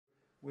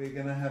We're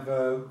going to have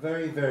a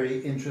very, very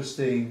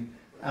interesting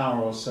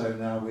hour or so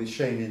now with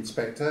Shanin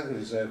Specter,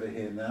 who's over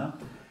here now.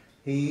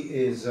 He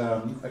is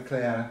a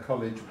Clare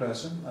College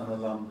person, an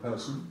alum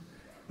person.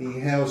 He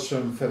hails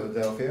from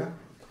Philadelphia.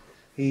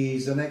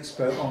 He's an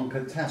expert on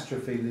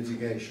catastrophe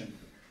litigation.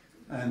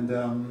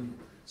 And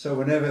so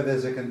whenever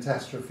there's a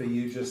catastrophe,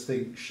 you just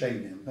think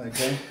Shanin,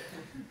 okay?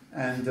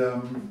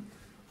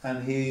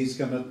 And he's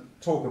going to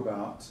talk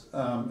about,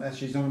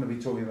 actually he's not going to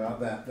be talking about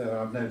that,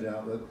 though I've no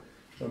doubt that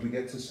when we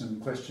get to some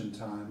question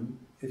time,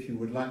 if you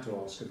would like to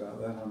ask about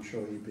that, I'm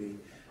sure he'd be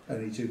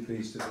only too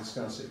pleased to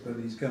discuss it. But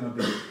he's going to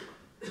be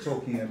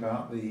talking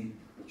about the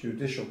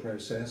judicial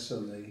process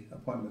and the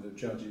appointment of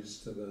judges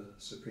to the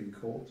Supreme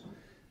Court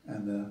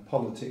and the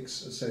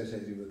politics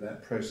associated with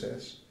that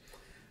process.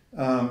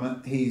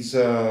 He's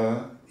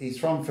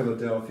from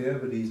Philadelphia,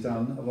 but he's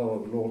done a lot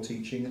of law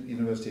teaching at the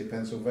University of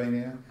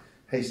Pennsylvania,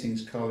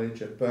 Hastings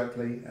College, at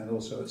Berkley, and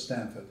also at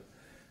Stanford.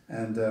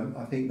 And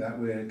I think that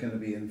we're going to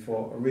be in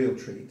for a real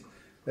treat.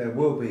 There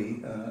will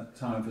be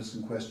time for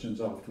some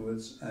questions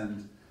afterwards,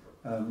 and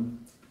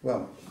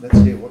well, let's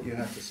hear what you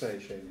have to say,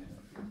 Shanin.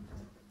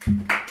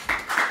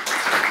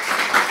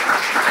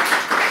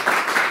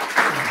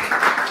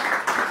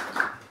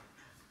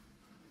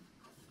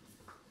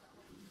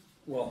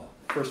 Well,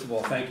 first of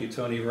all, thank you,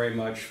 Tony, very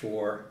much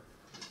for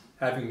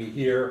having me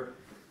here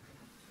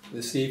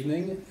this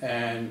evening,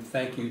 and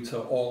thank you to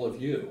all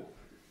of you.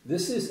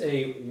 This is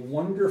a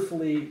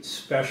wonderfully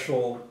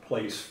special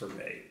place for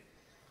me.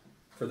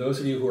 For those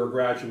of you who are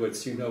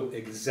graduates, you know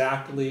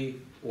exactly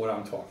what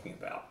I'm talking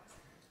about.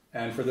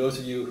 And for those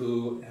of you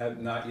who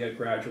have not yet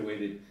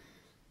graduated,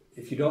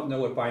 if you don't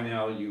know it by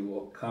now, you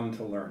will come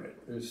to learn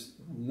it. There's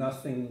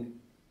nothing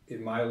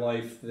in my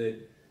life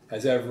that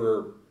has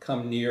ever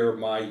come near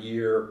my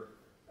year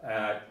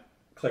at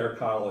Clare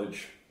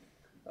College,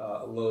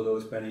 although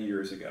those many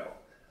years ago.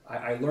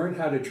 I learned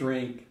how to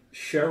drink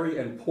sherry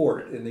and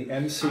port in the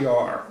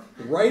MCR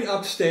right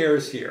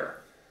upstairs here,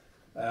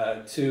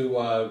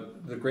 to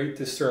the great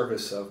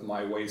disservice of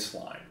my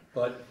waistline.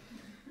 But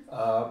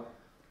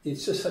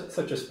it's just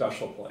such a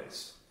special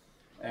place.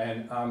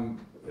 And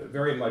I'm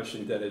very much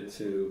indebted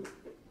to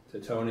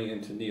Tony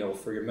and to Neil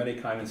for your many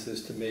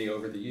kindnesses to me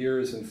over the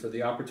years and for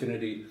the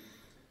opportunity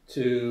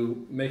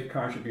to make a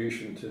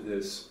contribution to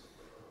this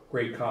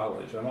great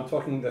college. I'm not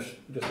talking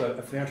just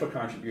a financial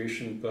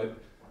contribution, but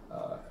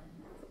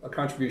a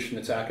contribution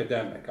that's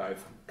academic.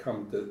 I've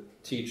come to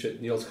teach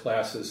at Neil's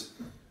classes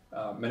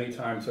many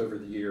times over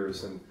the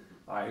years, and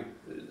I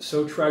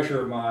so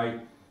treasure my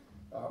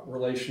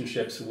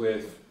relationships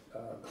with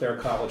Clare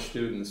College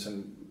students,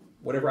 and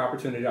whatever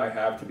opportunity I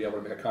have to be able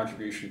to make a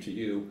contribution to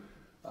you,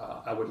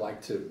 I would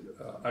like to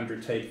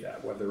undertake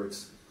that, whether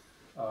it's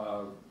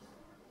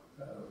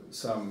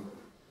some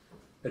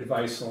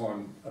advice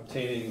on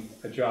obtaining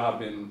a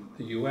job in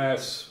the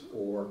US,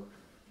 or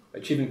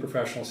achieving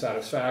professional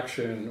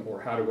satisfaction, or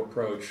how to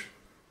approach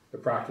the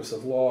practice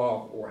of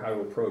law, or how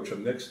to approach a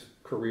mixed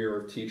career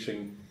of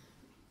teaching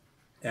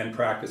and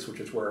practice,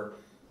 which is where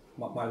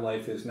my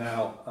life is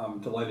now. I'm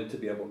delighted to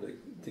be able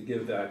to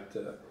give that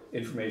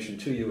information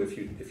to you if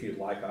you'd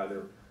like,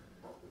 either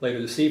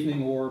later this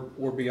evening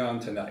or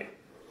beyond tonight.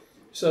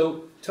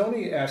 So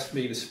Tony asked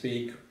me to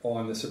speak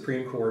on the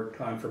Supreme Court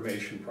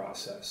confirmation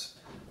process.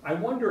 I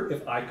wonder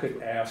if I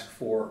could ask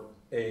for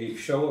a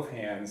show of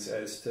hands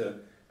as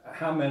to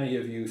how many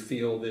of you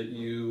feel that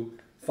you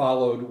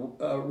followed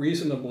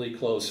reasonably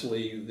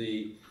closely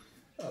the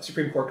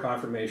Supreme Court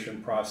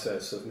confirmation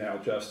process of now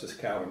Justice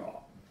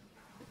Kavanaugh.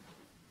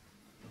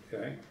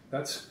 Okay,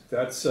 that's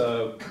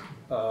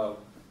probably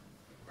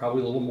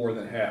a little more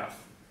than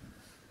half.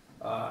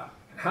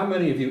 How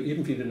many of you,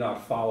 even if you did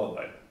not follow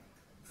it,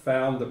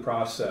 found the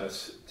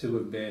process to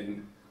have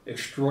been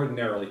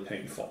extraordinarily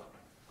painful?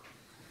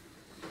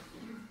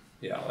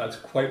 Yeah, that's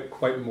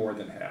quite more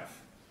than half.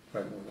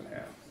 Quite more than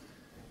half.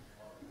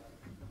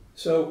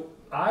 So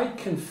I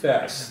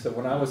confess that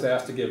when I was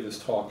asked to give this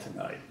talk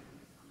tonight,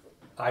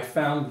 I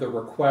found the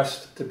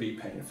request to be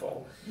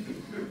painful,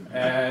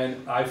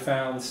 and I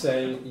found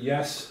saying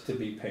yes to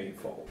be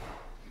painful.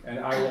 And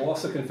I will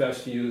also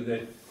confess to you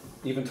that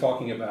even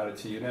talking about it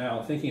to you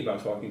now, thinking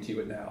about talking to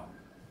you about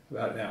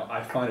it now,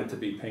 I find it to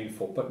be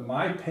painful. But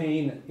my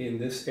pain in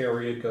this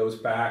area goes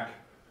back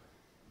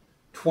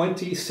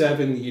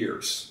 27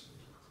 years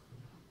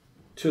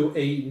to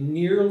a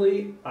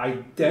nearly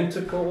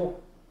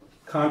identical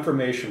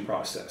confirmation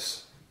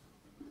process.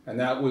 And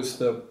that was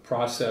the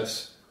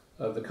process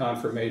of the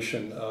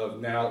confirmation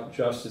of now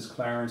Justice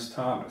Clarence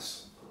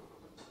Thomas.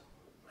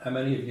 How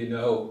many of you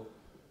know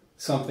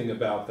something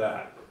about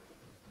that?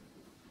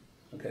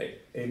 Okay,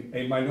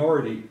 a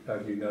minority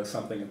of you know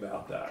something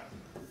about that.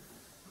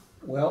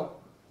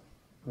 Well,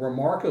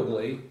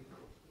 remarkably,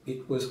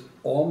 it was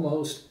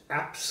almost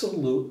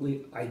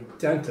absolutely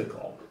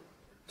identical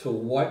to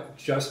what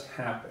just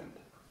happened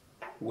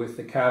with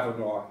the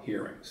Kavanaugh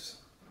hearings.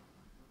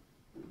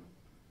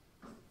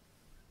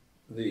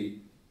 The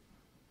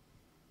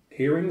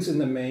hearings in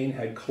the main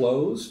had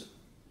closed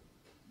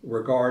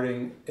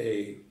regarding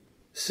a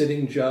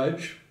sitting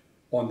judge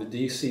on the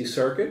DC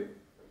circuit,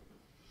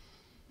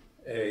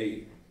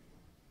 a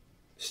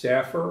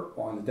staffer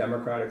on the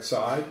Democratic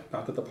side,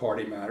 not that the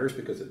party matters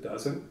because it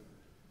doesn't,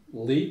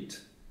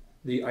 leaked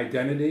the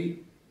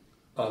identity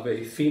of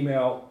a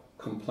female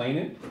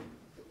complainant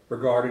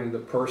regarding the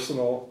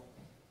personal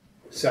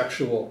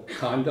sexual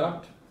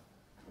conduct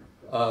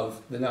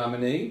of the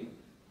nominee.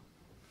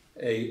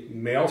 A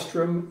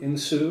maelstrom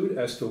ensued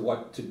as to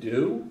what to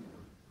do.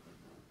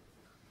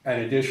 An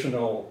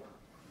additional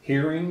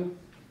hearing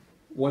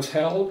was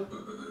held,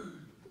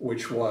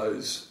 which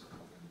was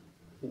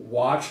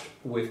watched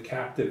with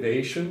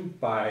captivation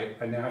by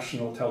a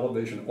national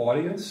television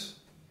audience.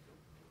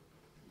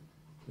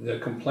 The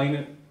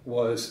complainant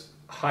was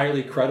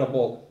highly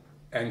credible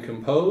and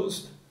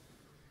composed.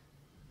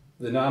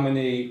 The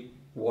nominee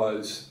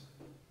was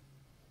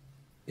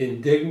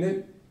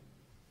indignant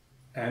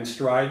and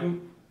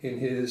strident in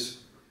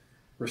his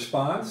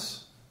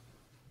response.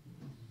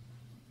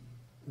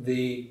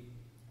 The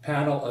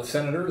panel of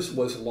senators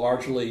was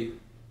largely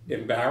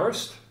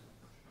embarrassed.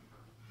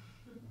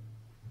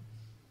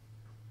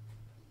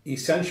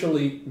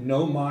 Essentially,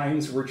 no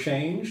minds were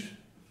changed,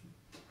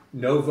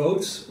 no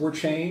votes were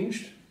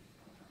changed,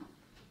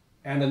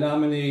 and the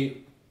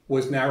nominee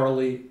was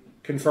narrowly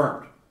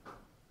confirmed.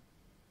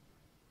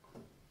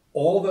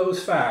 All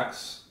those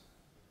facts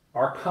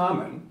are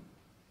common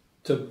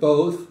to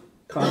both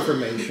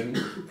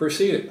confirmation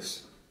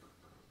proceedings.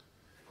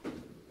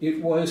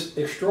 It was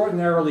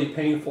extraordinarily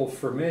painful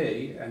for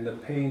me, and the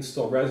pain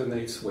still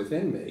resonates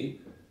within me,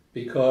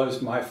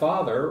 because my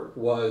father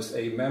was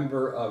a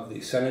member of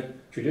the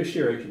Senate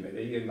Judiciary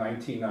Committee in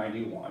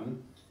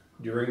 1991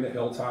 during the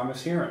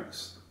Hill-Thomas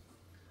hearings.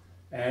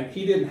 And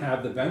he didn't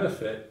have the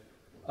benefit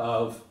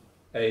of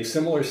a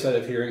similar set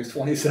of hearings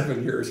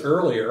 27 years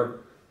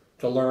earlier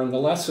to learn the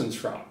lessons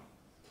from.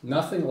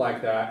 Nothing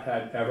like that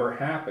had ever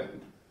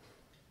happened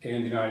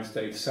in the United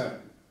States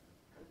Senate.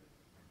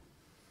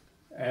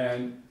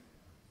 And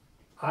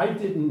I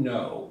didn't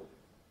know,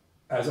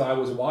 as I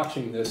was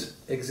watching this,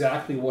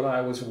 exactly what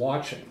I was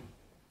watching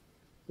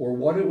or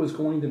what it was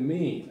going to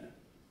mean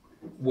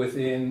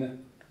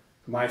within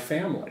my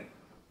family,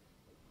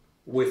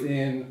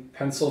 within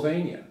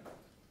Pennsylvania,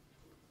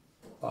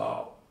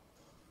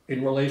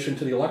 in relation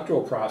to the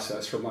electoral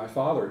process for my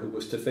father, who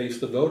was to face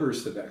the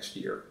voters the next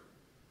year,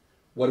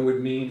 what it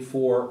would mean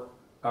for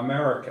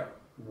America,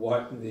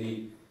 what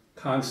the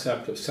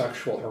concept of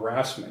sexual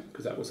harassment,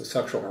 because that was a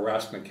sexual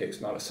harassment case,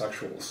 not a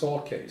sexual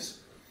assault case,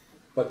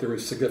 but there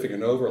was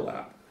significant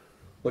overlap,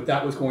 what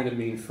that was going to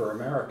mean for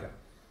America.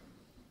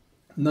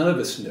 None of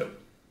us knew.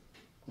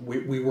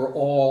 We were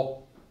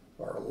all,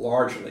 or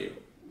largely,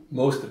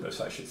 most of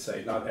us, I should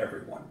say, not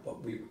everyone, but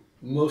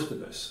most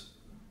of us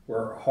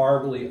were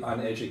horribly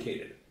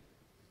uneducated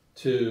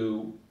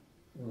to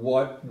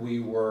what we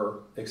were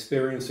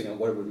experiencing and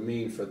what it would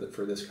mean for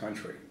this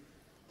country,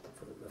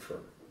 for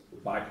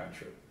my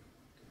country.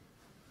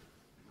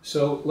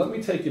 So let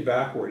me take you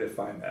backward, if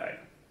I may,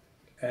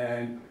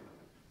 and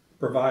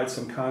provide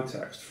some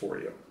context for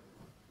you.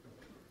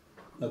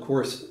 Of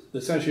course, the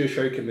Senate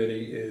Judiciary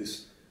Committee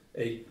is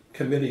a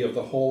committee of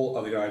the whole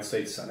of the United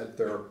States Senate.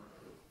 There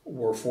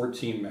were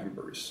 14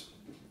 members.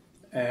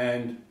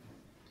 And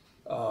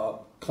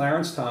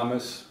Clarence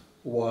Thomas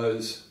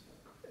was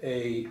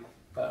a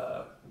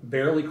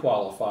barely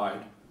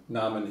qualified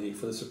nominee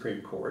for the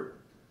Supreme Court.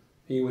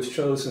 He was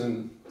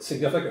chosen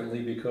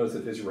significantly because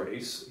of his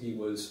race. He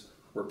was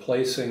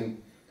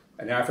replacing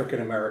an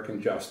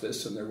African-American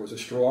justice, and there was a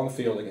strong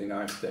feeling in the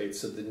United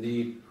States of the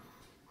need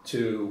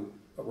to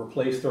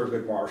replace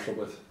Thurgood Marshall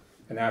with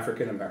an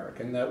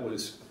African-American. That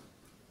was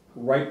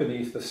right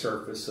beneath the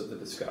surface of the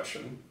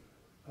discussion,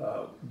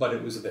 but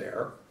it was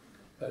there.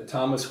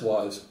 Thomas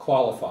was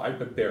qualified,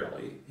 but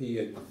barely. He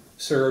had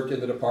served in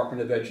the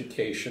Department of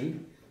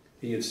Education.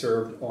 He had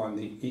served on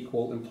the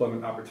Equal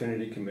Employment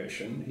Opportunity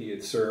Commission. He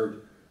had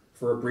served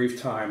for a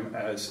brief time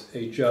as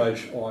a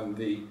judge on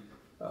the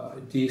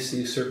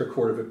DC Circuit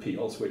Court of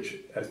Appeals, which,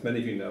 as many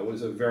of you know,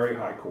 is a very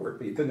high court,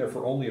 but he'd been there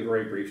for only a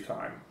very brief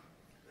time.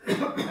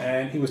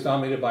 And he was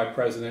nominated by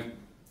President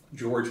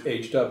George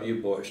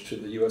H.W. Bush to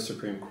the U.S.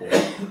 Supreme Court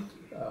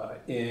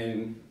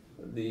in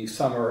the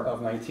summer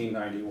of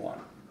 1991.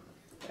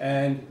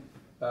 And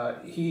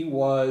he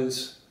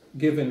was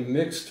given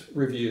mixed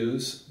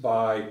reviews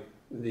by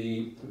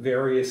the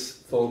various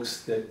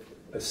folks that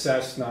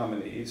assess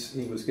nominees.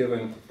 He was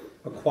given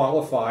a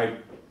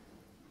qualified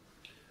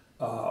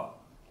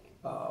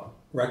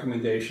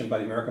recommendation by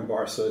the American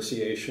Bar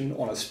Association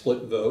on a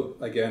split vote,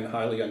 again,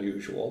 highly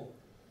unusual.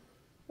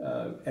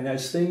 And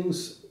as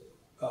things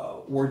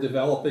were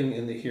developing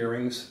in the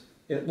hearings,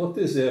 it looked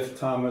as if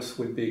Thomas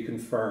would be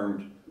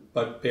confirmed,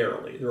 but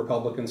barely. The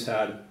Republicans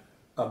had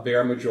a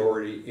bare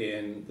majority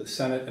in the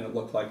Senate, and it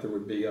looked like there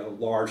would be a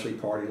largely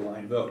party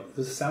line vote.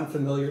 Does this sound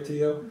familiar to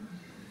you?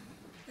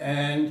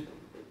 And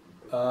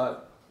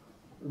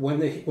when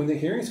the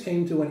hearings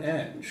came to an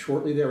end,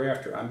 shortly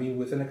thereafter, I mean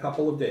within a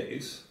couple of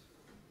days,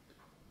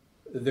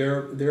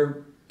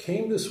 there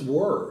came this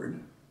word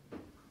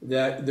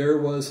that there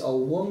was a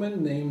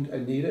woman named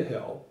Anita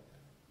Hill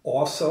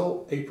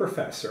also a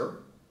professor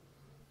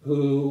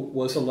who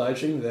was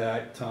alleging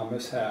that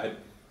Thomas had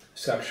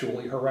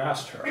sexually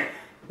harassed her.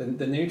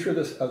 The nature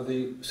of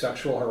the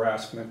sexual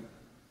harassment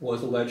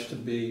was alleged to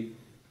be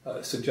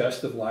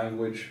suggestive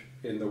language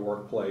in the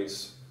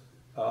workplace,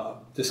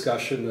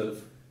 discussion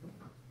of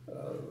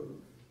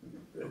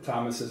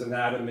Thomas's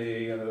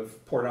anatomy and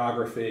of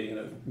pornography and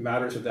of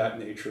matters of that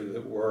nature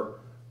that were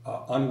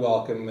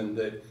unwelcome and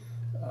that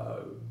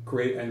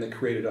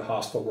created a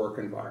hostile work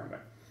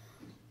environment.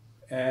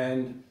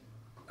 And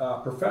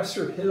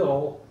Professor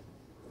Hill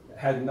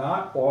had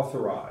not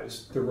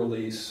authorized the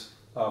release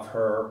of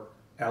her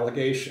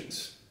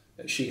allegations.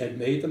 She had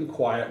made them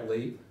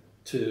quietly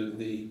to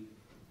the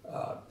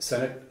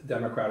Senate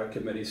Democratic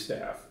Committee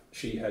staff.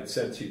 She had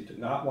said she did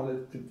not want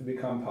it to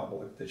become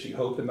public, that she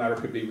hoped the matter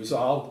could be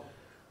resolved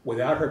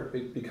without her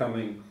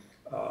becoming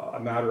a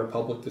matter of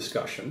public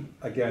discussion.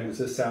 Again, does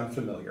this sound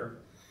familiar?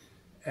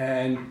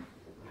 And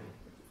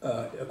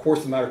of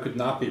course, the matter could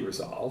not be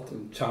resolved,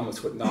 and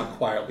Thomas would not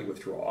quietly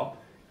withdraw.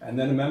 And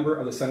then a member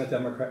of the Senate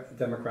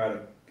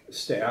Democratic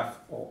staff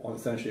on the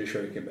Senate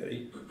Judiciary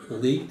Committee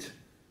leaked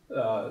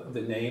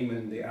the name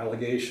and the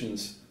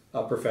allegations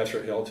of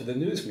Professor Hill to the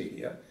news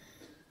media.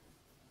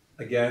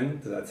 Again,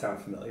 does that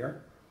sound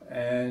familiar?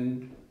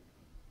 And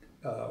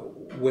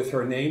with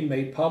her name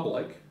made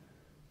public,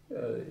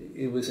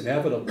 it was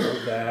inevitable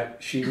that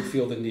she would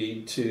feel the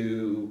need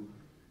to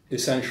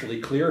essentially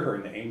clear her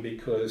name,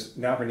 because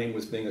now her name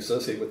was being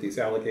associated with these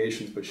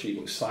allegations, but she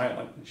was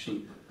silent.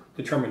 She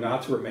determined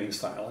not to remain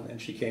silent,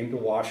 and she came to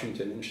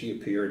Washington and she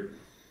appeared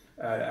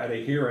at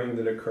a hearing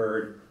that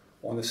occurred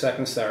on the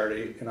second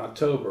Saturday in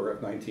October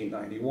of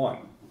 1991.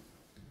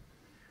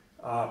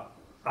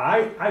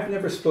 I've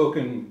never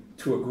spoken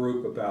to a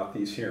group about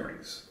these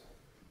hearings.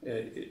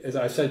 As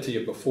I said to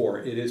you before,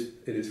 it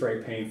is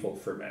very painful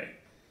for me.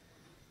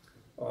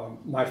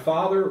 My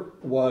father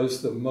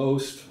was the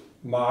most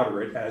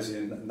moderate, as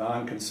in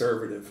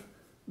non-conservative,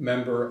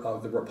 member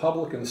of the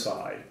Republican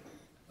side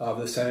of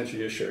the Senate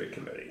Judiciary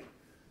Committee.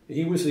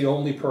 He was the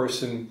only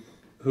person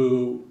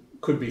who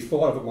could be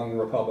thought of among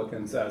the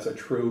Republicans as a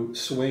true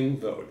swing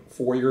vote.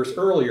 4 years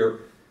earlier,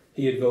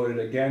 he had voted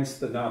against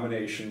the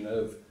nomination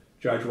of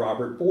Judge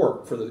Robert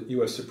Bork for the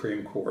U.S.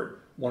 Supreme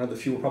Court, one of the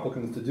few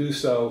Republicans to do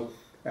so,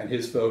 and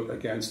his vote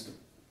against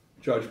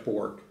Judge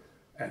Bork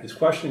and his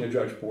questioning of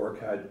Judge Bork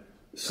had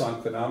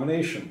sunk the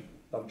nomination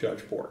of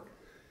Judge Bork.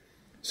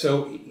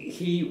 So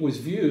he was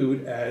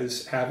viewed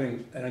as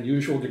having an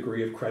unusual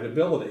degree of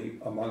credibility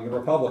among the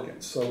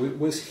Republicans. So it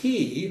was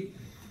he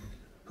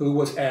who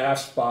was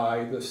asked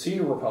by the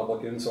senior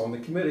Republicans on the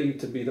committee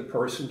to be the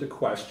person to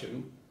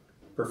question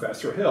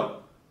Professor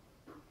Hill.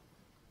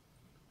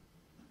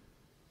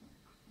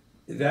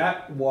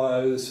 That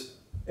was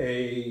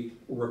a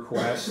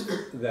request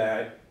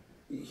that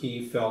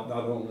he felt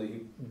not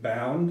only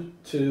bound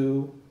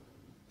to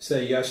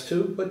say yes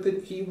to, but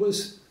that he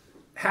was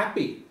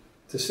happy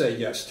to say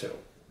yes to.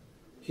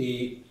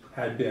 He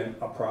had been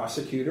a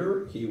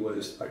prosecutor, he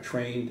was a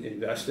trained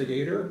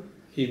investigator,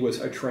 he was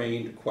a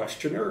trained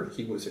questioner,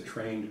 he was a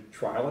trained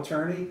trial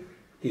attorney,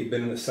 he had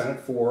been in the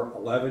Senate for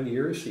 11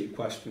 years, he had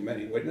questioned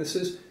many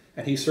witnesses,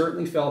 and he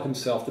certainly felt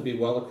himself to be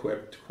well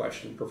equipped to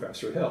question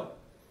Professor Hill.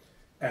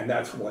 And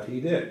that's what he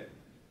did.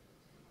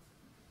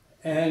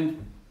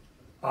 And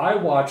I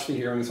watched the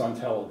hearings on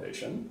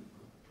television,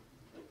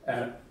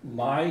 and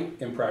my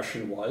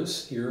impression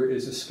was, here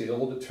is a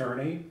skilled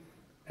attorney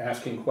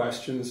asking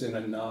questions in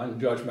a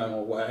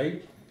non-judgmental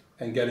way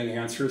and getting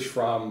answers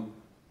from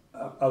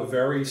a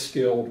very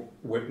skilled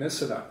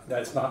witness. And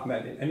that's not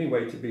meant in any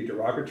way to be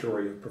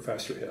derogatory of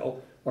Professor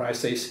Hill. When I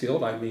say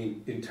skilled, I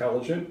mean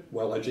intelligent,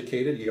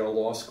 well-educated, Yale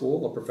Law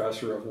School, a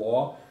professor of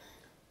law,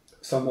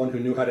 someone who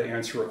knew how to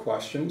answer a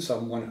question,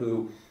 someone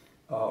who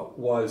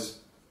was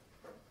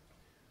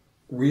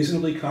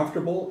reasonably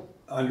comfortable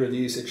under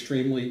these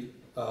extremely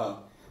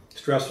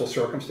stressful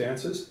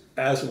circumstances,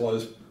 as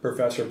was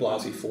Professor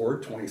Blasey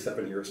Ford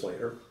 27 years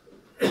later.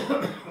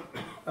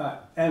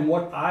 And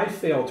what I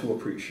failed to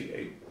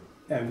appreciate,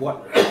 and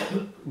what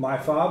my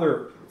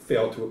father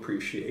failed to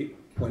appreciate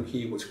when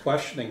he was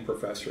questioning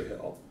Professor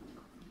Hill,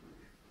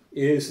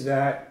 is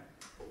that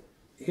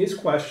his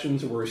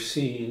questions were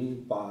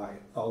seen by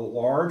a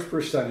large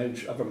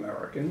percentage of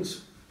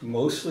Americans,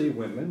 mostly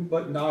women,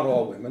 but not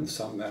all women,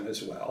 some men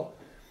as well,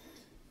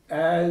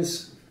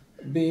 as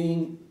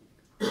being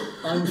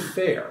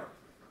unfair,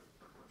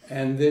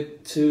 and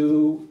that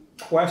to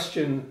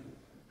question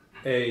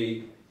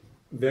a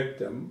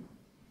victim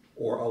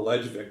or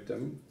alleged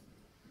victim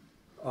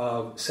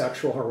of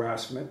sexual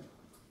harassment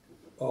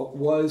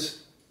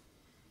was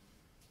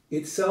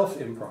itself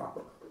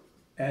improper.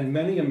 And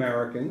many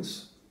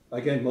Americans,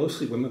 again,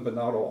 mostly women, but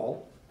not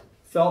all,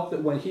 felt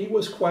that when he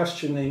was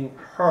questioning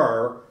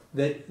her,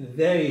 that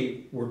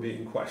they were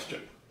being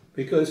questioned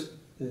because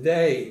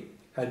they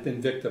had been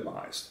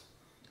victimized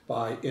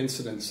by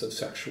incidents of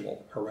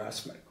sexual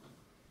harassment.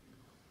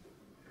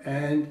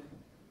 And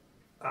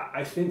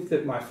I think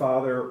that my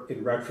father,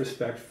 in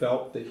retrospect,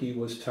 felt that he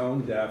was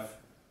tone deaf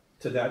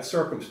to that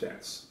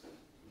circumstance.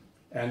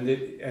 and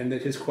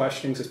that his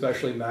questionings,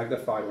 especially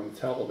magnified on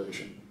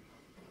television,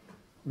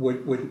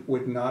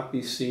 would not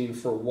be seen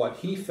for what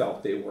he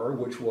felt they were,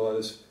 which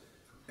was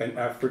an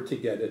effort to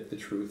get at the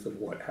truth of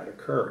what had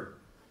occurred.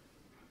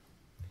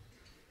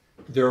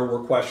 There were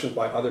questions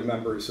by other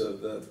members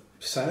of the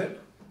Senate.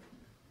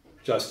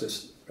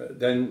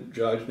 Then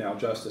Judge, now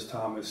Justice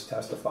Thomas,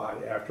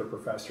 testified after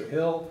Professor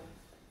Hill.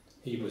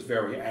 He was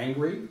very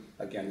angry.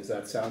 Again, does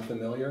that sound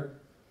familiar?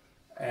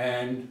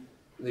 And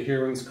the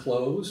hearings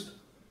closed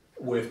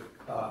with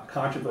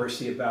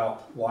controversy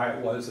about why it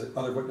was that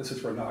other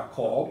witnesses were not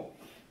called.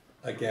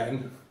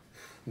 Again,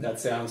 that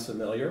sounds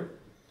familiar.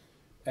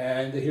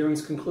 And the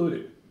hearings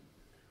concluded.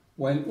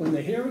 When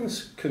the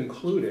hearings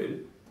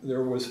concluded,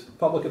 there was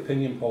public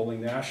opinion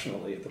polling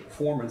nationally at the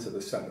performance of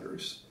the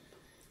senators.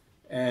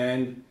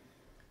 And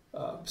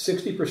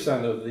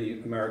 60% of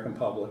the American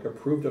public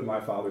approved of my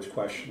father's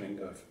questioning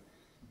of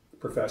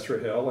Professor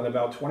Hill, and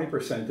about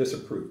 20%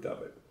 disapproved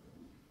of it.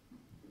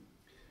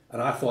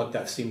 And I thought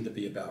that seemed to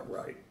be about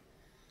right.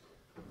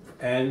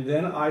 And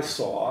then I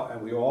saw,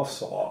 and we all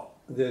saw,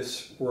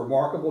 this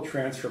remarkable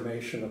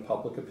transformation of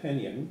public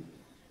opinion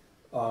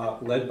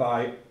led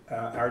by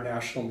our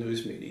national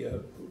news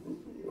media,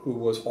 who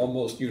was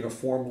almost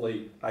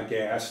uniformly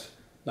aghast,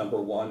 number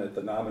one, at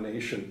the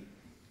nomination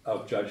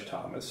of Judge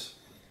Thomas,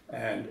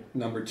 and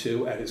number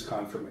two, at his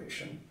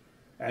confirmation,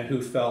 and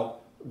who felt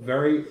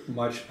very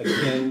much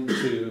akin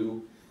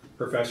to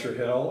Professor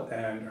Hill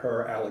and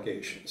her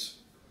allegations.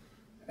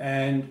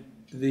 And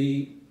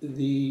the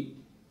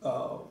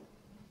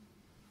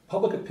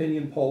public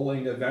opinion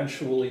polling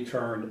eventually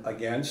turned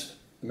against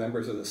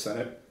members of the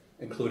Senate,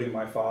 including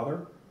my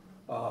father,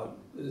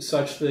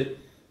 such that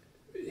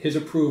his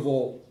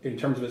approval in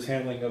terms of his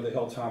handling of the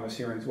Hill-Thomas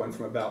hearings went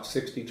from about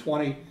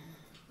 60-20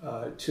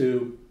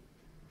 to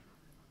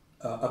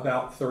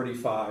about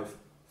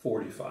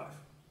 35-45.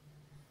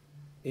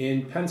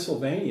 In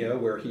Pennsylvania,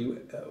 where he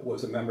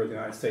was a member of the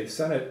United States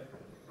Senate,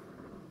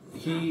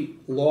 he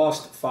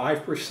lost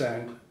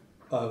 5%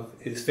 of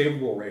his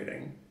favorable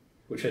rating,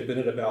 which had been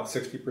at about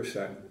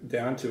 60%,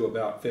 down to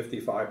about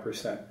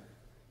 55%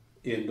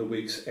 in the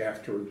weeks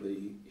after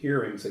the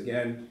hearings,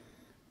 again,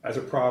 as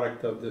a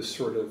product of this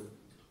sort of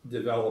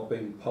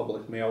developing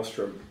public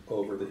maelstrom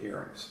over the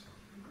hearings.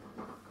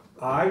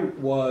 I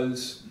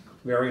was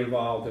very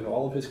involved in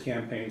all of his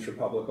campaigns for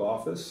public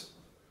office.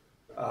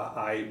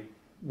 I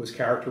was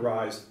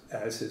characterized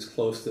as his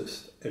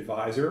closest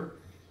advisor,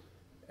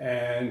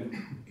 and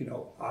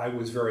I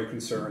was very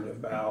concerned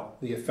about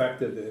the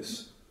effect of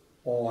this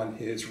on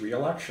his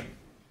reelection.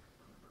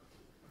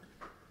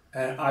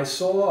 And I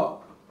saw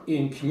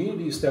in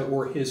communities that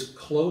were his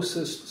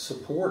closest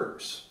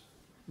supporters,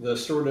 the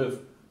sort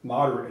of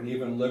moderate and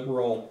even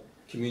liberal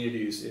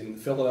communities in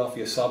the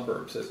Philadelphia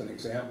suburbs, as an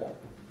example,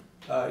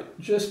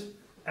 just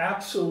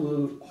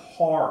absolute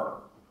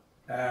horror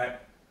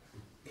at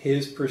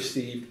his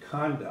perceived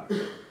conduct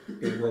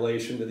in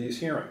relation to these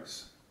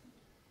hearings.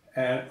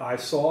 And I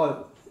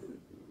saw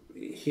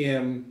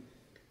him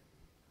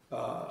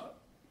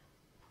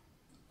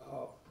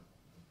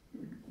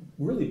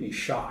really be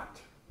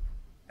shocked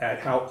at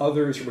how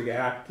others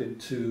reacted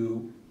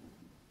to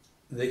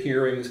the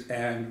hearings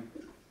and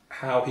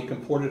how he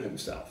comported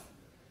himself.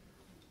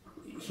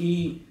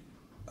 He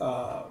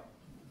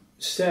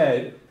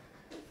said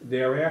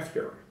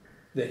thereafter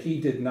that he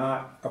did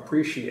not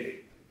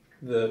appreciate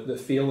the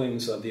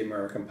feelings of the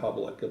American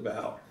public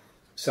about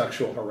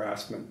sexual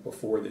harassment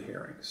before the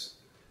hearings,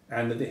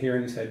 and that the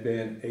hearings had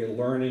been a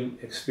learning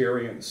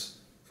experience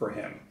for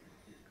him,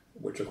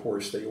 which of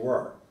course they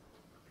were.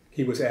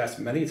 He was asked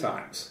many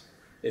times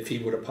if he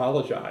would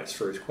apologize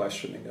for his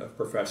questioning of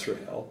Professor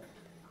Hill,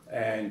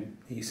 and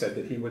he said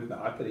that he would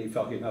not, that he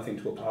felt he had nothing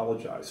to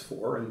apologize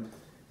for, and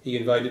he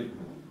invited,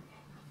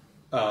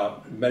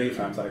 many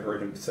times I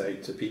heard him say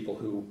to people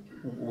who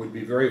would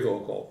be very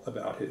vocal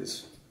about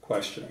his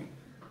questioning,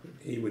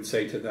 he would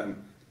say to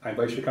them, I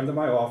invite you to come to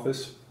my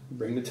office,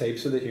 bring the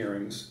tapes of the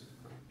hearings,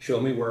 show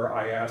me where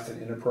I asked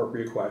an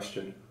inappropriate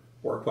question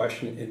or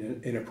questioned in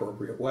an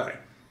inappropriate way.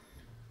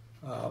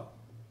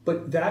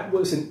 But that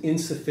was an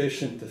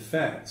insufficient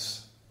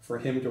defense for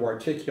him to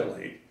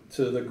articulate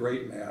to the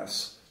great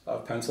mass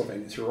of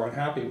Pennsylvanians who were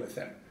unhappy with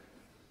him.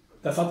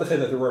 That's not to say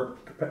that there were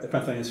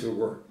Pennsylvanians who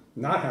were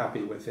not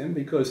happy with him,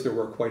 because there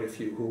were quite a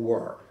few who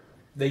were.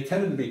 They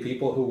tended to be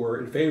people who were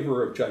in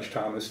favor of Judge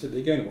Thomas to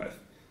begin with.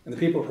 And the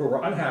people who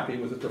were unhappy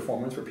with the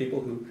performance were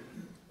people who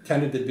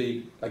tended to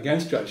be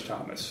against Judge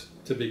Thomas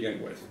to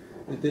begin with.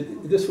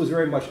 This was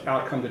very much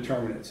outcome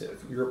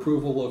determinative. Your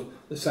approval of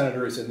the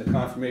senators in the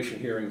confirmation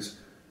hearings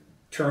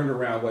turned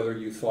around whether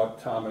you thought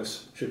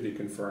Thomas should be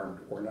confirmed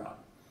or not.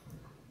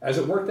 As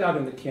it worked out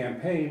in the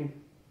campaign,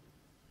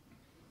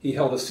 he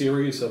held a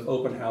series of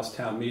open house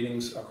town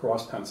meetings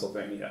across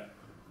Pennsylvania,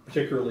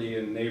 particularly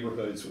in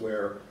neighborhoods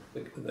where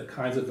the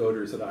kinds of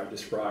voters that I've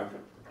described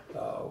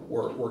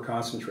were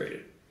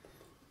concentrated.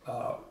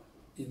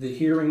 The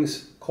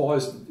hearings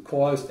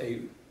caused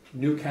a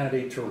new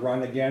candidate to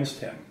run against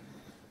him,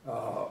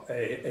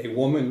 a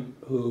woman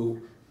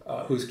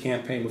whose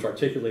campaign was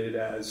articulated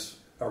as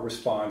a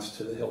response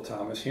to the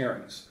Hill-Thomas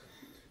hearings.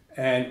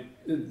 And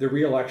the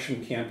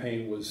re-election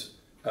campaign was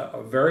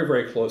a very,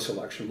 very close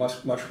election,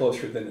 much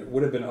closer than it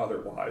would have been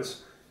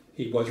otherwise.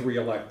 He was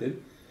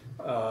re-elected,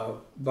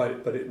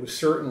 but it was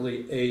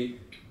certainly a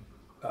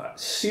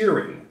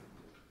searing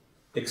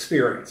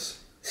experience.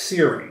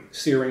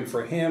 Searing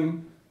for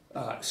him,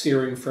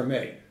 searing for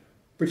me,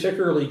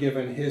 particularly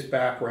given his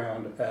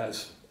background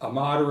as a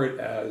moderate,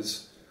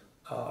 as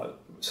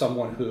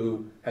someone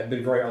who had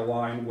been very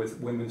aligned with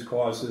women's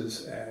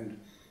causes and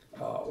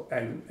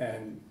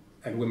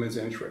women's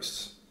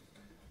interests.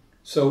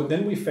 So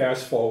then we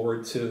fast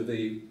forward to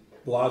the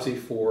Blasey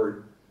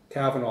Ford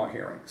Kavanaugh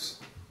hearings.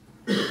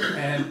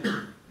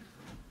 And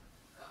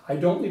I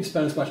don't need to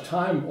spend as much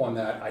time on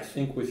that, I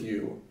think, with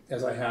you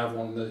as I have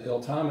on the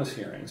Hill-Thomas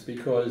hearings,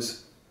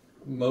 because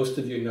most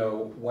of you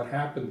know what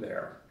happened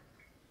there.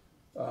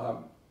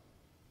 The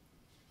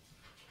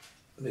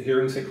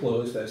hearings had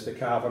closed as to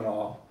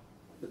Kavanaugh.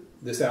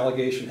 This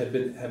allegation had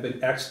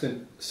been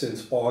extant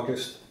since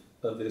August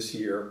of this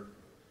year.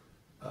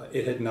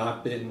 It had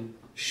not been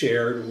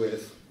shared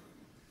with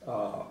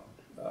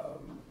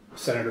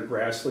Senator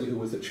Grassley, who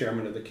was the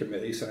chairman of the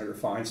committee. Senator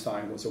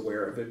Feinstein was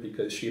aware of it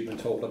because she had been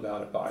told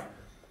about it by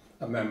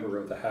a member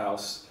of the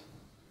House.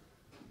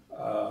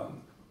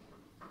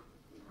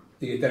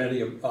 The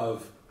identity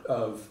of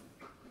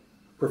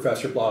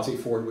Professor Blasey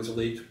Ford was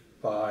leaked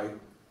by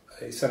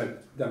a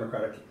Senate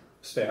Democratic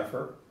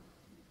staffer.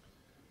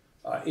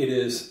 It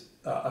is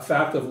a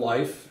fact of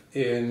life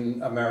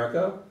in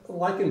America,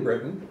 like in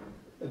Britain,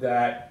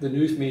 that the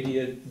news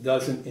media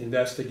doesn't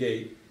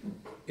investigate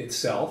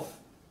itself.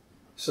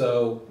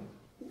 So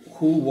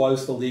who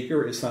was the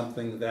leaker is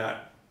something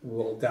that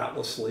we'll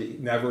doubtlessly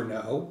never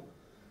know.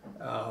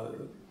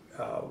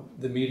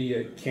 The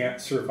media can't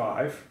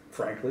survive,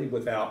 frankly,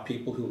 without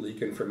people who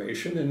leak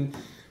information. And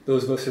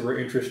those of us who are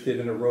interested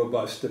in a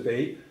robust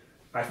debate,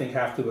 I think,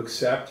 have to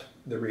accept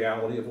the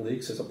reality of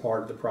leaks as a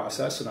part of the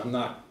process. And I'm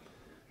not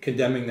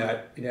condemning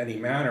that in any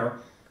manner,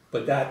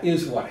 but that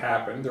is what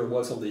happened. There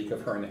was a leak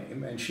of her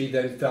name, and she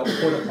then felt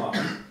put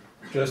upon,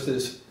 just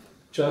as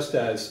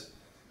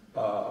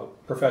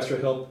Professor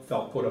Hill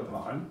felt put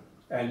upon.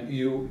 And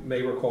you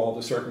may recall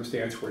the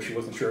circumstance where she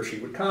wasn't sure she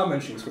would come,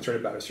 and she was concerned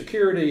about her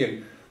security,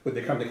 and would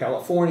they come to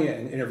California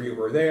and interview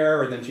her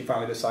there? And then she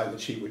finally decided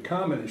that she would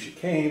come, and then she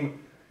came.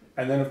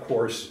 And then, of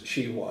course,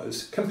 she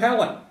was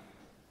compelling.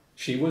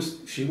 She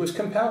was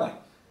compelling.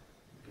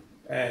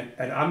 And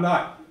I'm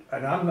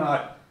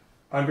not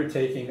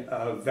undertaking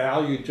a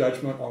value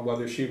judgment on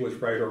whether she was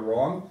right or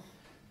wrong.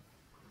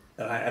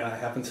 And I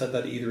haven't said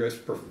that either as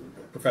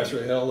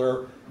Professor Hill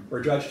or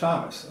Judge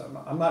Thomas.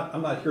 I'm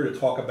not here to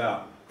talk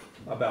about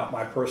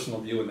my personal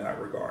view in that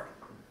regard.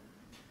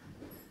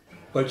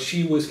 But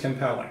she was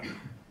compelling.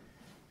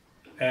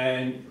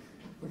 And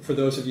for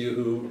those of you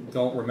who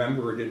don't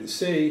remember or didn't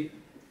see,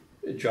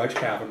 Judge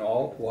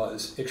Kavanaugh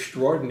was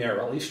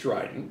extraordinarily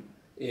strident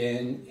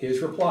in his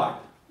reply,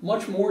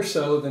 much more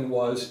so than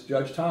was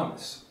Judge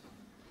Thomas.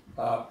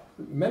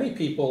 Many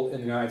people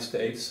in the United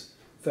States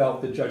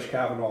felt that Judge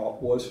Kavanaugh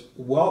was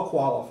well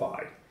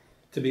qualified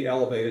to be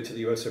elevated to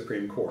the U.S.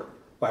 Supreme Court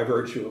by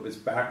virtue of his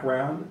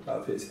background,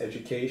 of his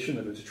education,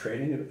 of his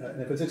training,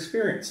 and of his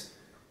experience.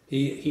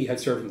 He had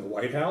served in the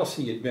White House.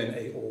 He had been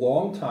a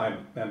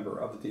longtime member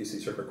of the D.C.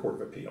 Circuit Court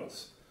of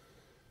Appeals.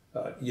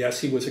 Yes,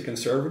 he was a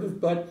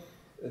conservative, but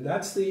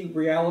that's the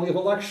reality of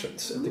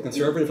elections. If the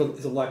conservative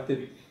is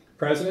elected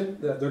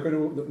president, they're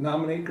going to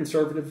nominate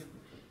conservative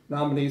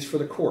nominees for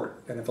the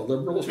court. And if a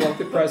liberal is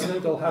elected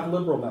president, they'll have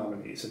liberal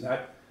nominees. And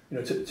that,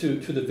 to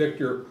the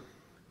victor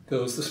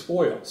goes the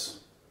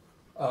spoils,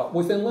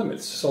 within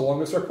limits, so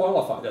long as they're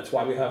qualified. That's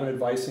why we have an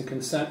advice and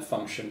consent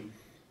function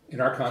in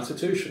our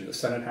Constitution. The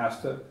Senate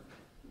has to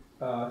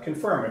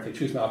confirm. If they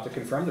choose not to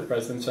confirm, the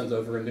president sends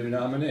over a new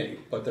nominee.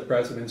 But the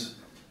president's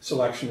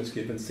selection is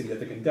given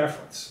significant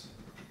deference.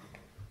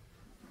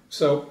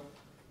 So,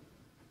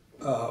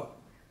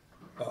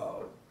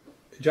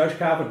 Judge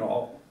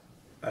Kavanaugh,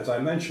 as I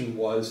mentioned,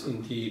 was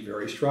indeed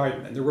very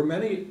strident. And there were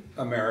many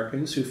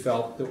Americans who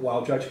felt that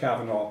while Judge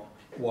Kavanaugh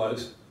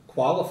was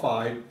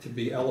qualified to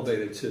be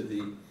elevated to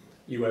the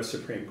U.S.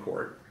 Supreme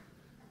Court,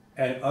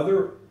 and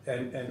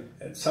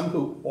some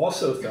who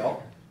also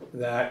felt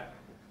that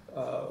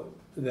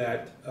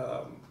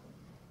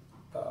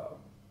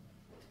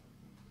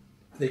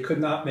they could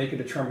not make a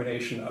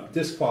determination of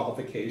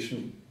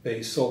disqualification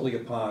based solely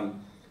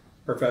upon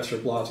Professor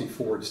Blasey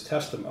Ford's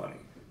testimony.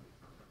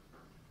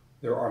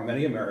 There are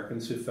many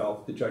Americans who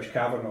felt that Judge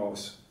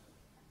Kavanaugh's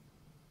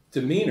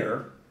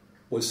demeanor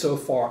was so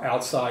far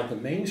outside the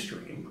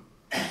mainstream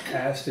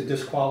as to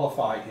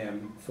disqualify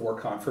him for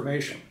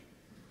confirmation.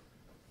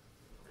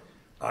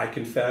 I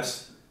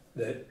confess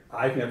that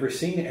I've never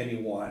seen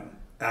anyone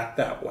act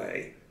that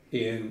way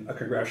in a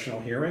congressional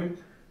hearing.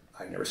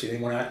 I've never seen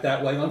anyone act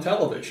that way on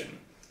television,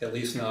 at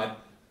least not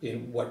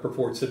in what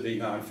purports to be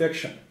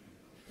nonfiction.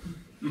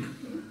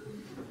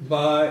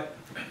 But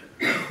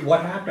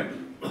what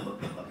happened?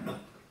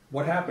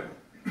 What happened?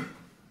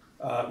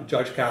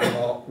 Judge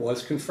Kavanaugh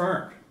was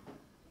confirmed.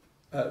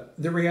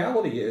 The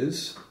reality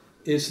is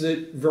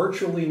that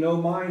virtually no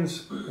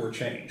minds were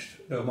changed.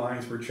 No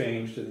minds were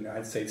changed in the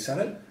United States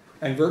Senate,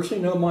 and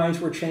virtually no minds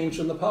were changed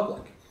in the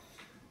public.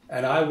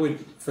 And I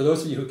would, for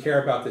those of you who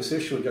care about this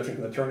issue, and judging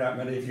from the turnout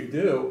many of you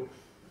do,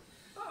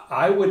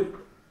 I would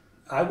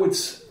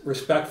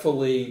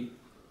respectfully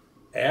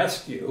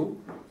ask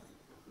you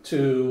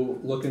to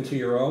look into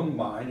your own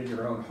mind and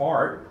your own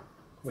heart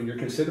when you're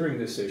considering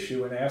this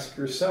issue and ask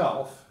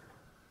yourself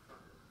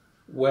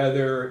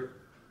whether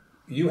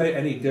you had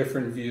any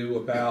different view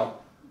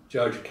about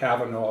Judge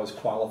Kavanaugh's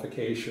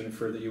qualification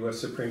for the U.S.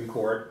 Supreme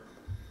Court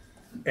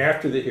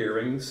after the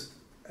hearings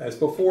as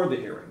before the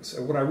hearings.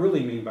 And what I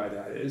really mean by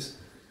that is,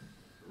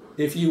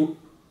 if you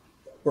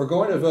were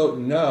going to vote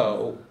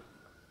no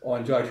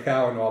on Judge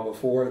Kavanaugh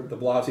before the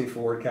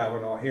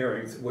Blasey-Ford-Kavanaugh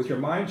hearings, was your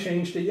mind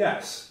changed to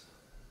yes?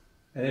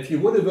 And if you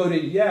would have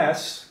voted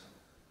yes,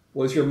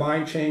 was your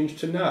mind changed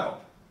to no?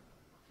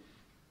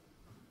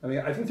 I mean,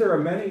 I think there are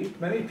many,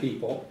 many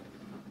people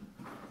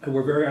who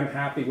were very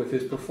unhappy with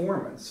his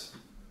performance,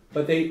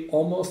 but they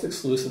almost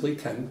exclusively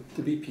tend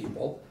to be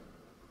people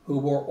who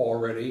were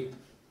already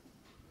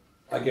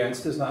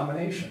against his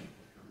nomination.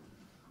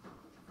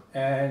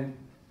 And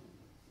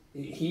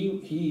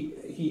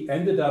he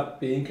ended up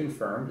being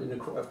confirmed, and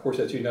of course,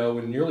 as you know,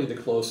 in nearly the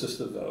closest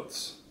of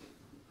votes.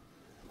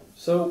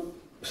 So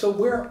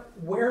where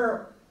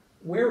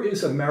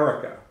is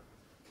America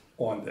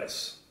on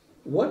this?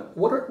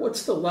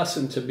 What's the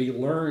lesson to be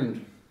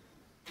learned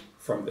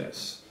from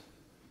this?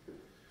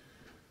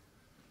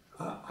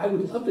 I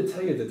would love to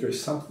tell you that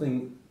there's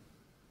something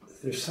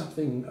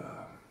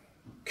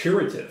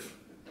curative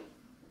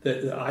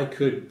that I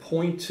could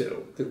point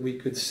to, that we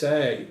could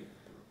say,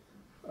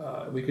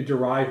 we could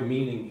derive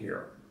meaning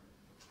here.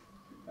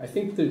 I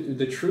think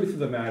the truth of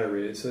the matter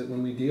is that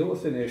when we deal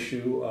with an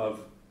issue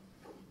of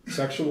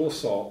sexual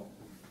assault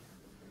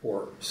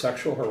or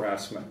sexual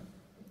harassment,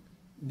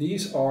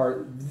 these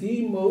are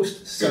the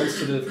most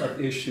sensitive of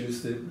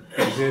issues that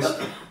exist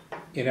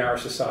in our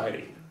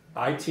society.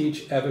 I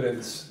teach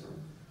evidence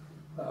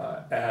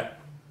at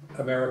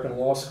American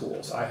law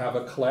schools. I have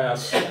a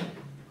class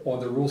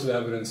on the rules of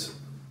evidence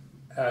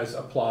as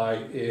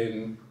applied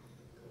in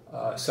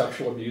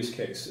sexual abuse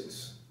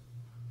cases.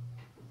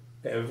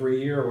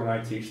 Every year when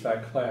I teach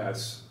that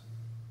class,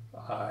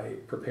 I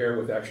prepare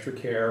with extra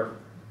care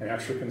and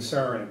extra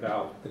concern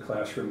about the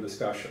classroom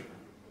discussion.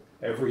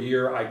 Every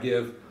year I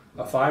give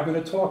a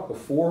 5-minute talk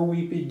before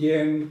we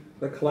begin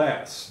the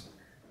class,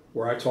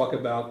 where I talk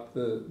about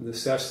the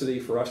necessity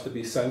for us to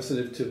be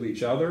sensitive to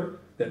each other,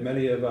 that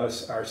many of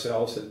us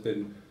ourselves have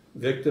been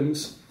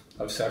victims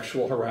of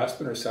sexual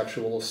harassment or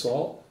sexual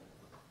assault,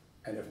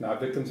 and if not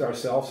victims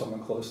ourselves,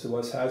 someone close to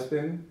us has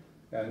been,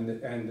 and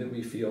that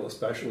we feel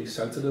especially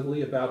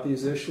sensitively about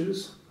these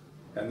issues.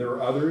 And there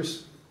are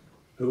others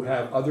who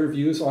have other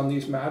views on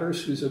these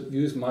matters, whose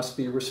views must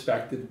be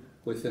respected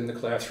within the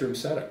classroom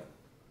setting.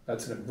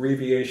 That's an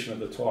abbreviation of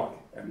the talk.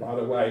 And by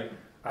the way,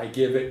 I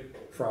give it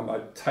from a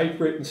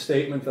typewritten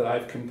statement that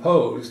I've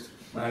composed,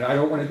 and I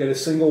don't want to get a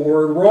single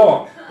word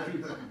wrong,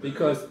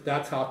 because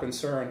that's how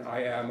concerned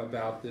I am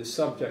about this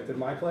subject in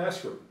my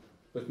classroom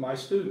with my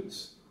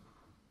students.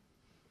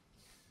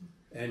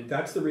 And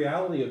that's the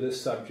reality of this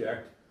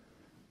subject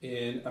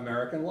in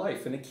American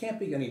life, and it can't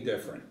be any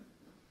different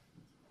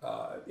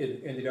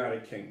in the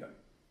United Kingdom.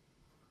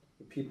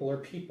 People are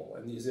people,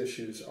 and these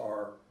issues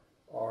are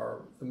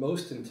the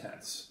most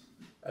intense,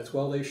 as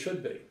well they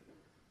should be.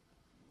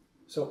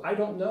 So I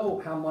don't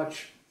know how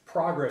much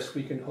progress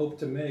we can hope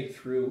to make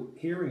through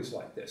hearings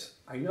like this.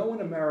 I know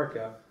in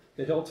America,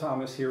 the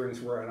Hill-Thomas hearings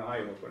were an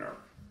eye-opener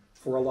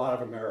for a lot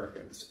of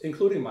Americans,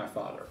 including my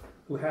father,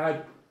 who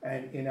had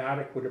an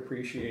inadequate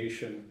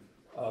appreciation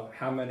of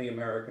how many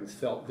Americans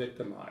felt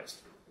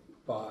victimized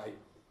by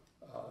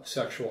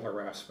sexual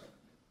harassment.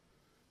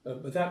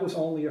 But that was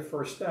only a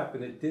first step,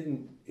 and it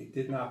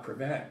did not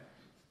prevent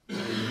the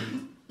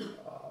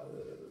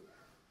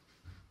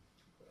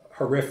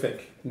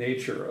horrific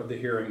nature of the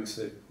hearings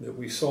that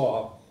we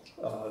saw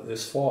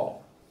this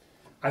fall.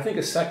 I think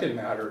a second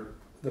matter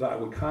that I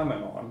would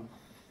comment on,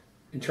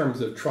 in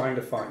terms of trying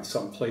to find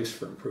some place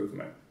for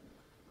improvement,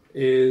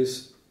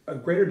 is a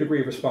greater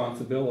degree of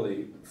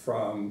responsibility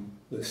from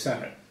the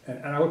Senate.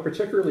 And I would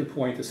particularly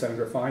point to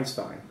Senator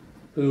Feinstein,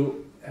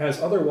 who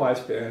has otherwise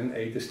been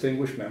a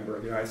distinguished member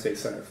of the United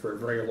States Senate for a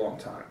very long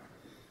time.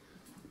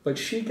 But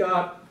she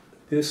got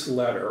this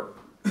letter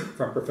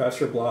from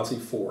Professor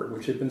Blasey-Ford,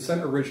 which had been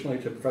sent originally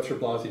to Professor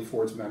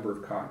Blasey-Ford's member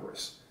of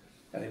Congress,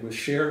 and it was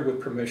shared with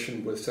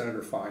permission with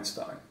Senator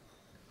Feinstein.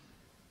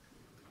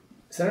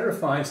 Senator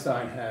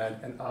Feinstein had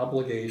an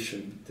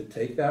obligation to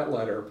take that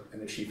letter,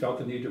 and if she felt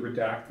the need to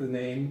redact the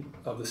name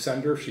of the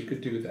sender, she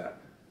could do that,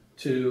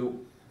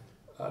 to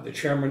the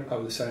chairman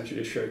of the Senate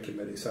Judiciary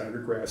Committee,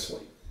 Senator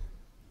Grassley,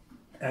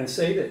 and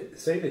say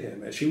to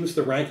him, as she was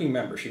the ranking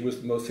member, she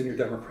was the most senior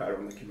Democrat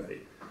on the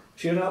committee,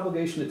 she had an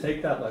obligation to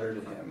take that letter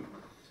to him,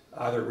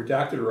 either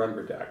redacted or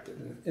unredacted,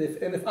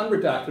 and if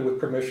unredacted, with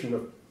permission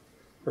of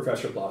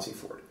Professor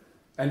Blasey-Ford,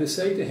 and to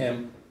say to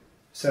him,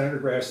 Senator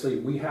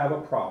Grassley, we have a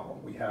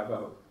problem. We have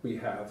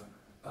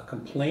a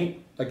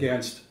complaint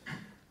against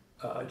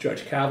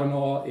Judge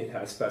Kavanaugh. It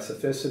has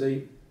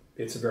specificity.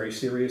 It's very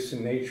serious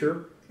in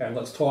nature. And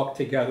let's talk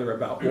together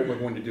about what we're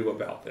going to do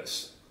about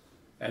this.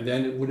 And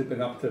then it would have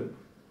been up to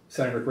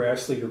Senator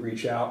Grassley to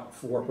reach out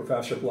for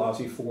Professor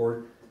Blasey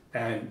Ford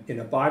and in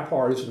a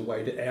bipartisan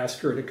way to ask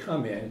her to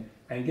come in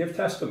and give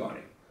testimony,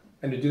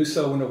 and to do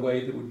so in a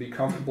way that would be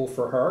comfortable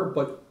for her,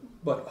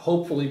 but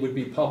hopefully would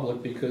be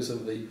public because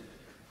of the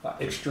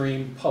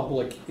extreme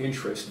public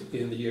interest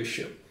in the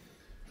issue.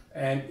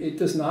 And it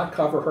does not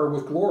cover her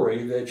with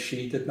glory that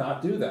she did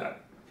not do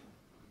that.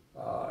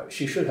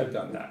 She should have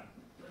done that.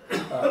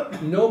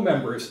 No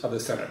members of the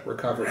Senate were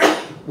covered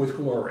with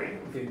glory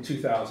in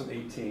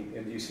 2018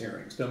 in these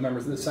hearings. No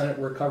members of the Senate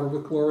were covered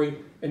with glory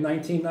in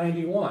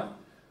 1991.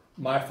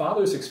 My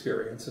father's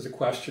experience as a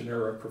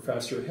questioner of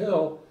Professor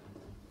Hill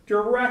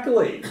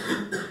directly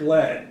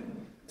led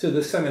to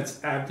the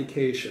Senate's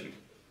abdication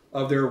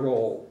of their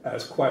role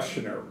as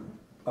questioner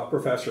of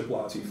Professor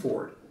Blasey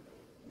Ford.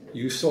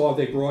 You saw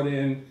they brought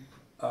in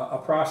a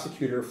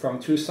prosecutor from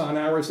Tucson,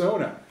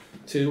 Arizona,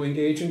 to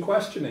engage in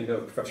questioning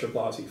of Professor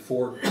Blasey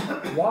Ford.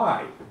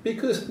 Why?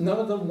 Because none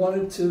of them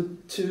wanted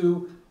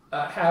to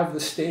have the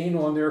stain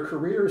on their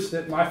careers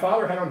that my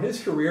father had on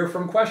his career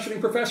from questioning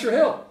Professor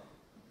Hill.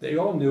 They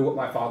all knew what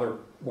my father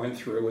went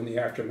through in the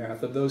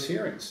aftermath of those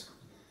hearings.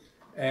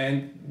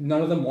 And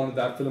none of them wanted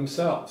that for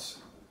themselves.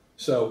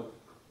 So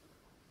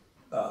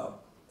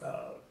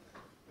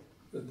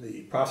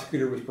the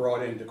prosecutor was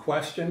brought in to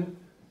question.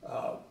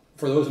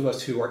 For those of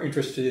us who are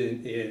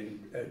interested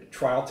in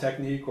trial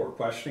technique or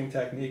questioning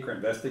technique or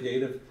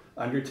investigative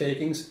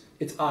undertakings,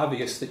 it's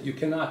obvious that you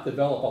cannot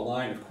develop a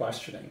line of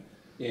questioning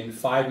in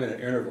 5-minute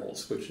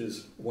intervals, which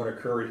is what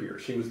occurred here.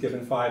 She was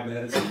given 5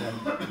 minutes, and then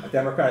a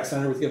Democratic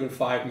senator was given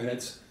 5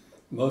 minutes.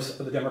 Most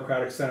of the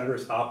Democratic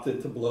senators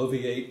opted to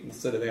bloviate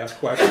instead of ask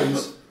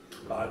questions.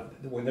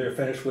 When they were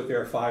finished with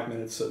their 5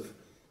 minutes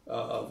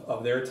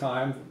of their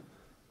time,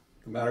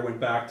 the matter went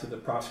back to the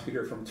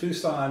prosecutor from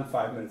Tucson,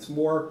 5 minutes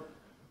more.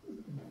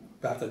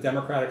 About the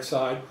Democratic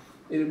side,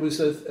 it was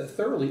a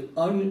thoroughly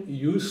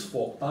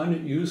unuseful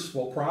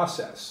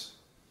process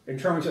in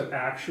terms of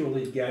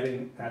actually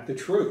getting at the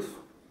truth.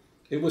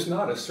 It was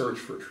not a search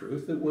for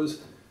truth. It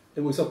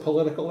was a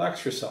political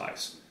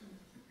exercise.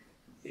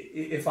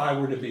 If I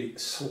were to be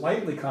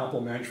slightly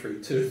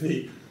complimentary to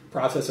the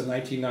process of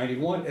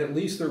 1991, at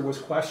least there was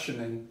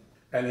questioning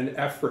and an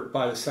effort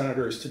by the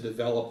senators to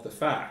develop the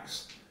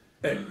facts.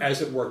 And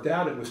as it worked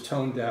out, it was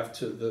tone deaf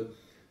to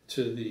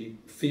the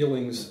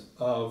feelings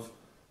of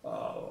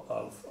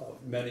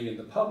many in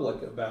the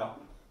public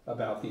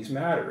about these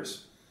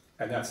matters.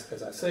 And that's,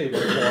 as I say,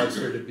 what caused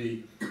there to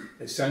be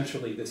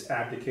essentially this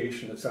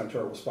abdication of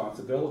senatorial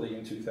responsibility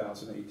in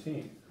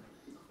 2018.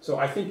 So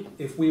I think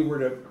if we were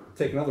to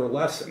take another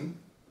lesson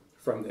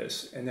from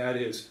this, and that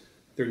is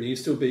there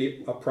needs to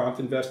be a prompt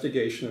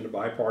investigation in a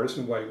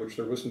bipartisan way, which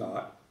there was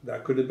not.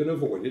 That could have been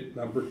avoided.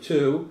 Number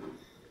two,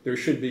 there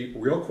should be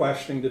real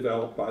questioning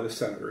developed by the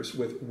senators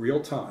with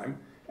real time.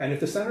 And if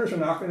the senators are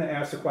not going to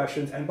ask the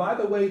questions, and by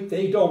the way,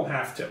 they don't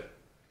have to,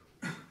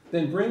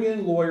 then bring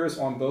in lawyers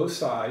on both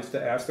sides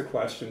to ask the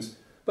questions,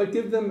 but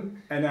give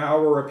them an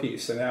hour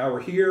apiece, an hour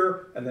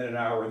here, and then an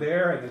hour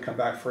there, and then come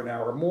back for an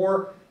hour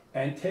more,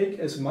 and take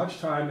as much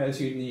time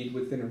as you need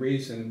within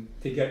reason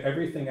to get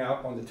everything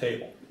out on the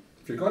table.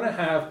 If you're going to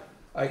have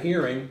a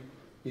hearing,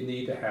 you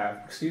need to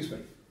have,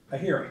 a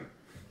hearing.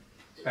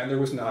 And there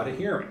was not a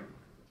hearing.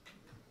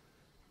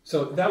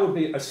 So that would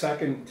be a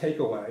second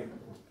takeaway.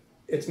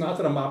 It's not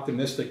that I'm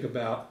optimistic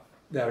about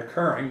that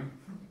occurring,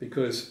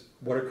 because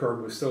what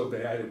occurred was so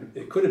bad.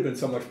 It could have been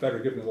so much better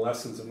given the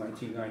lessons of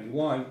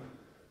 1991,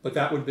 but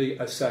that would be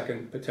a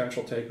second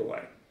potential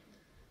takeaway.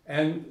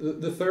 And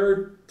the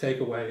third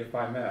takeaway, if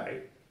I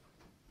may,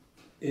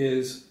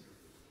 is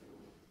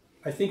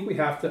I think we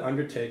have to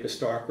undertake a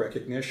stark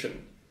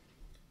recognition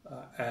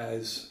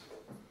as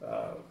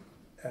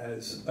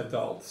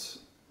adults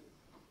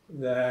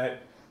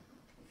that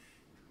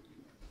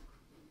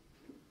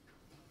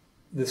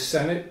the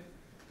Senate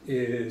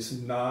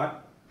is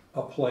not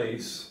a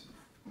place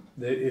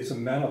that is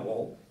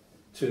amenable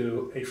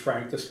to a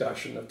frank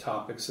discussion of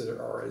topics that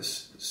are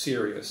as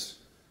serious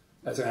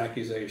as an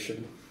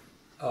accusation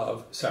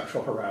of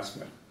sexual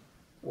harassment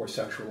or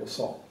sexual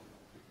assault.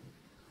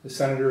 The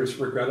senators,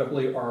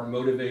 regrettably, are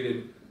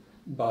motivated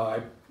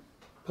by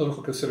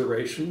political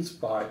considerations,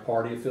 by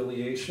party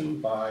affiliation,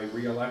 by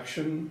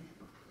re-election,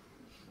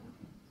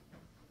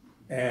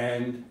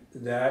 and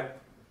that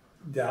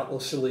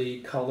doubtlessly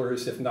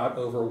colors, if not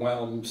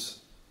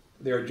overwhelms,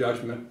 their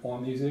judgment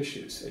on these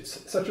issues.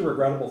 It's such a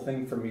regrettable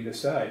thing for me to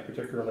say,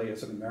 particularly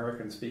as an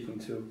American speaking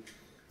to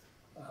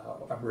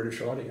a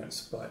British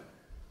audience, but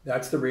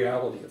that's the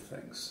reality of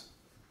things.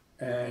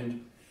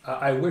 And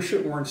I wish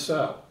it weren't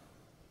so,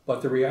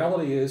 but the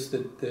reality is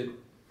that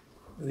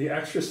the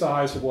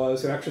exercise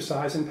was an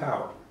exercise in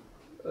power.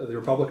 The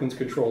Republicans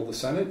controlled the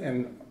Senate,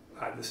 and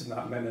this is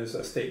not meant as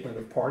a statement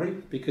of party,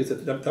 because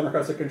if the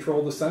Democrats had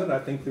controlled the Senate, I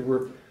think there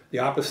were the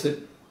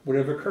opposite would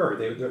have occurred.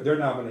 Their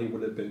nominee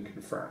would have been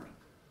confirmed.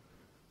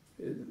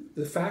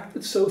 The fact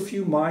that so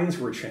few minds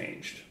were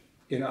changed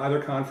in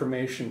either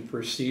confirmation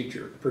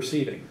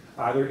proceeding,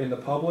 either in the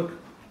public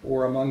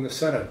or among the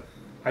Senate,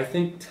 I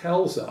think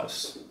tells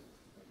us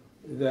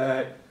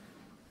that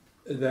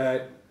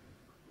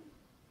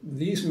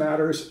these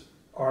matters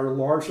are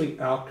largely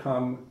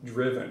outcome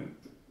driven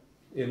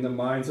in the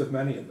minds of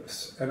many of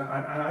us. And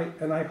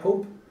I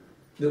hope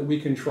that we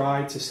can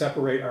try to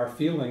separate our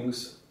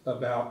feelings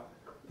about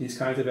these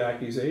kinds of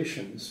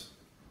accusations,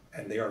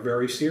 and they are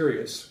very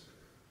serious,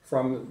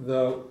 from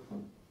the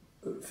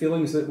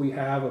feelings that we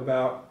have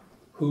about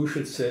who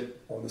should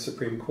sit on the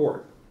Supreme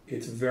Court.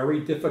 It's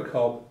very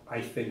difficult,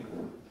 I think,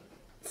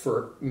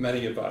 for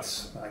many of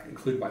us, I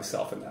include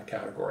myself in that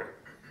category,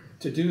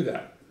 to do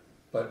that.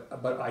 But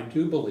I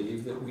do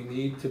believe that we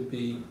need to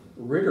be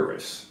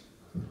rigorous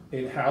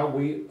in how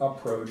we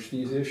approach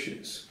these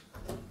issues.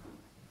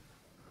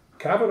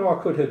 Kavanaugh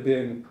could have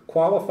been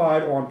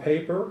qualified on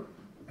paper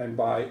and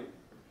by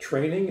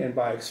training and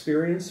by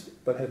experience,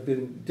 but have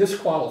been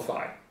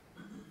disqualified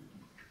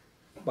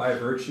by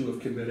virtue of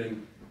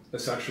committing a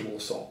sexual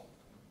assault.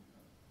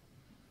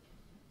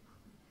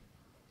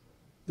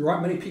 There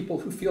aren't many people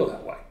who feel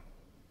that way.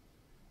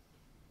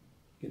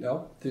 You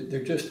know,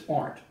 there just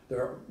aren't.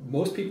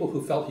 Most people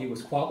who felt he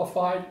was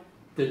qualified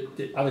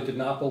that either did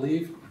not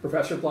believe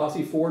Professor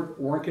Blasey Ford,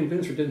 weren't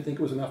convinced, or didn't think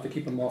it was enough to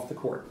keep him off the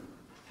court.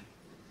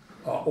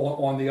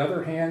 On the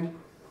other hand,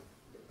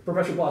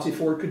 Professor Blasey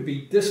Ford could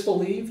be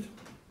disbelieved,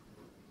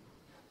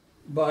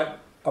 but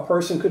a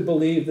person could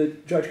believe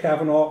that Judge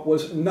Kavanaugh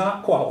was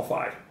not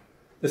qualified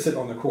to sit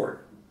on the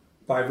court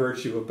by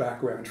virtue of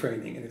background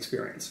training and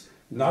experience.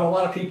 Not a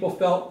lot of people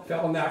fell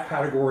in that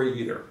category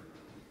either.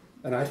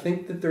 And I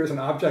think that there's an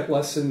object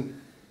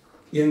lesson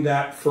in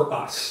that for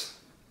us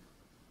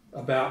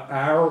about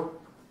our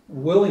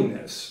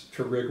willingness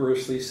to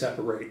rigorously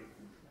separate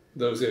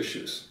those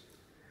issues.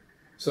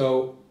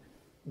 So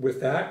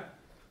with that,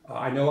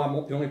 I know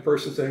I'm the only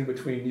person sitting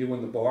between you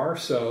and the bar,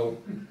 so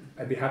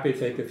I'd be happy to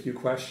take a few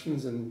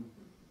questions, and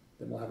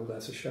then we'll have a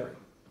glass of sherry.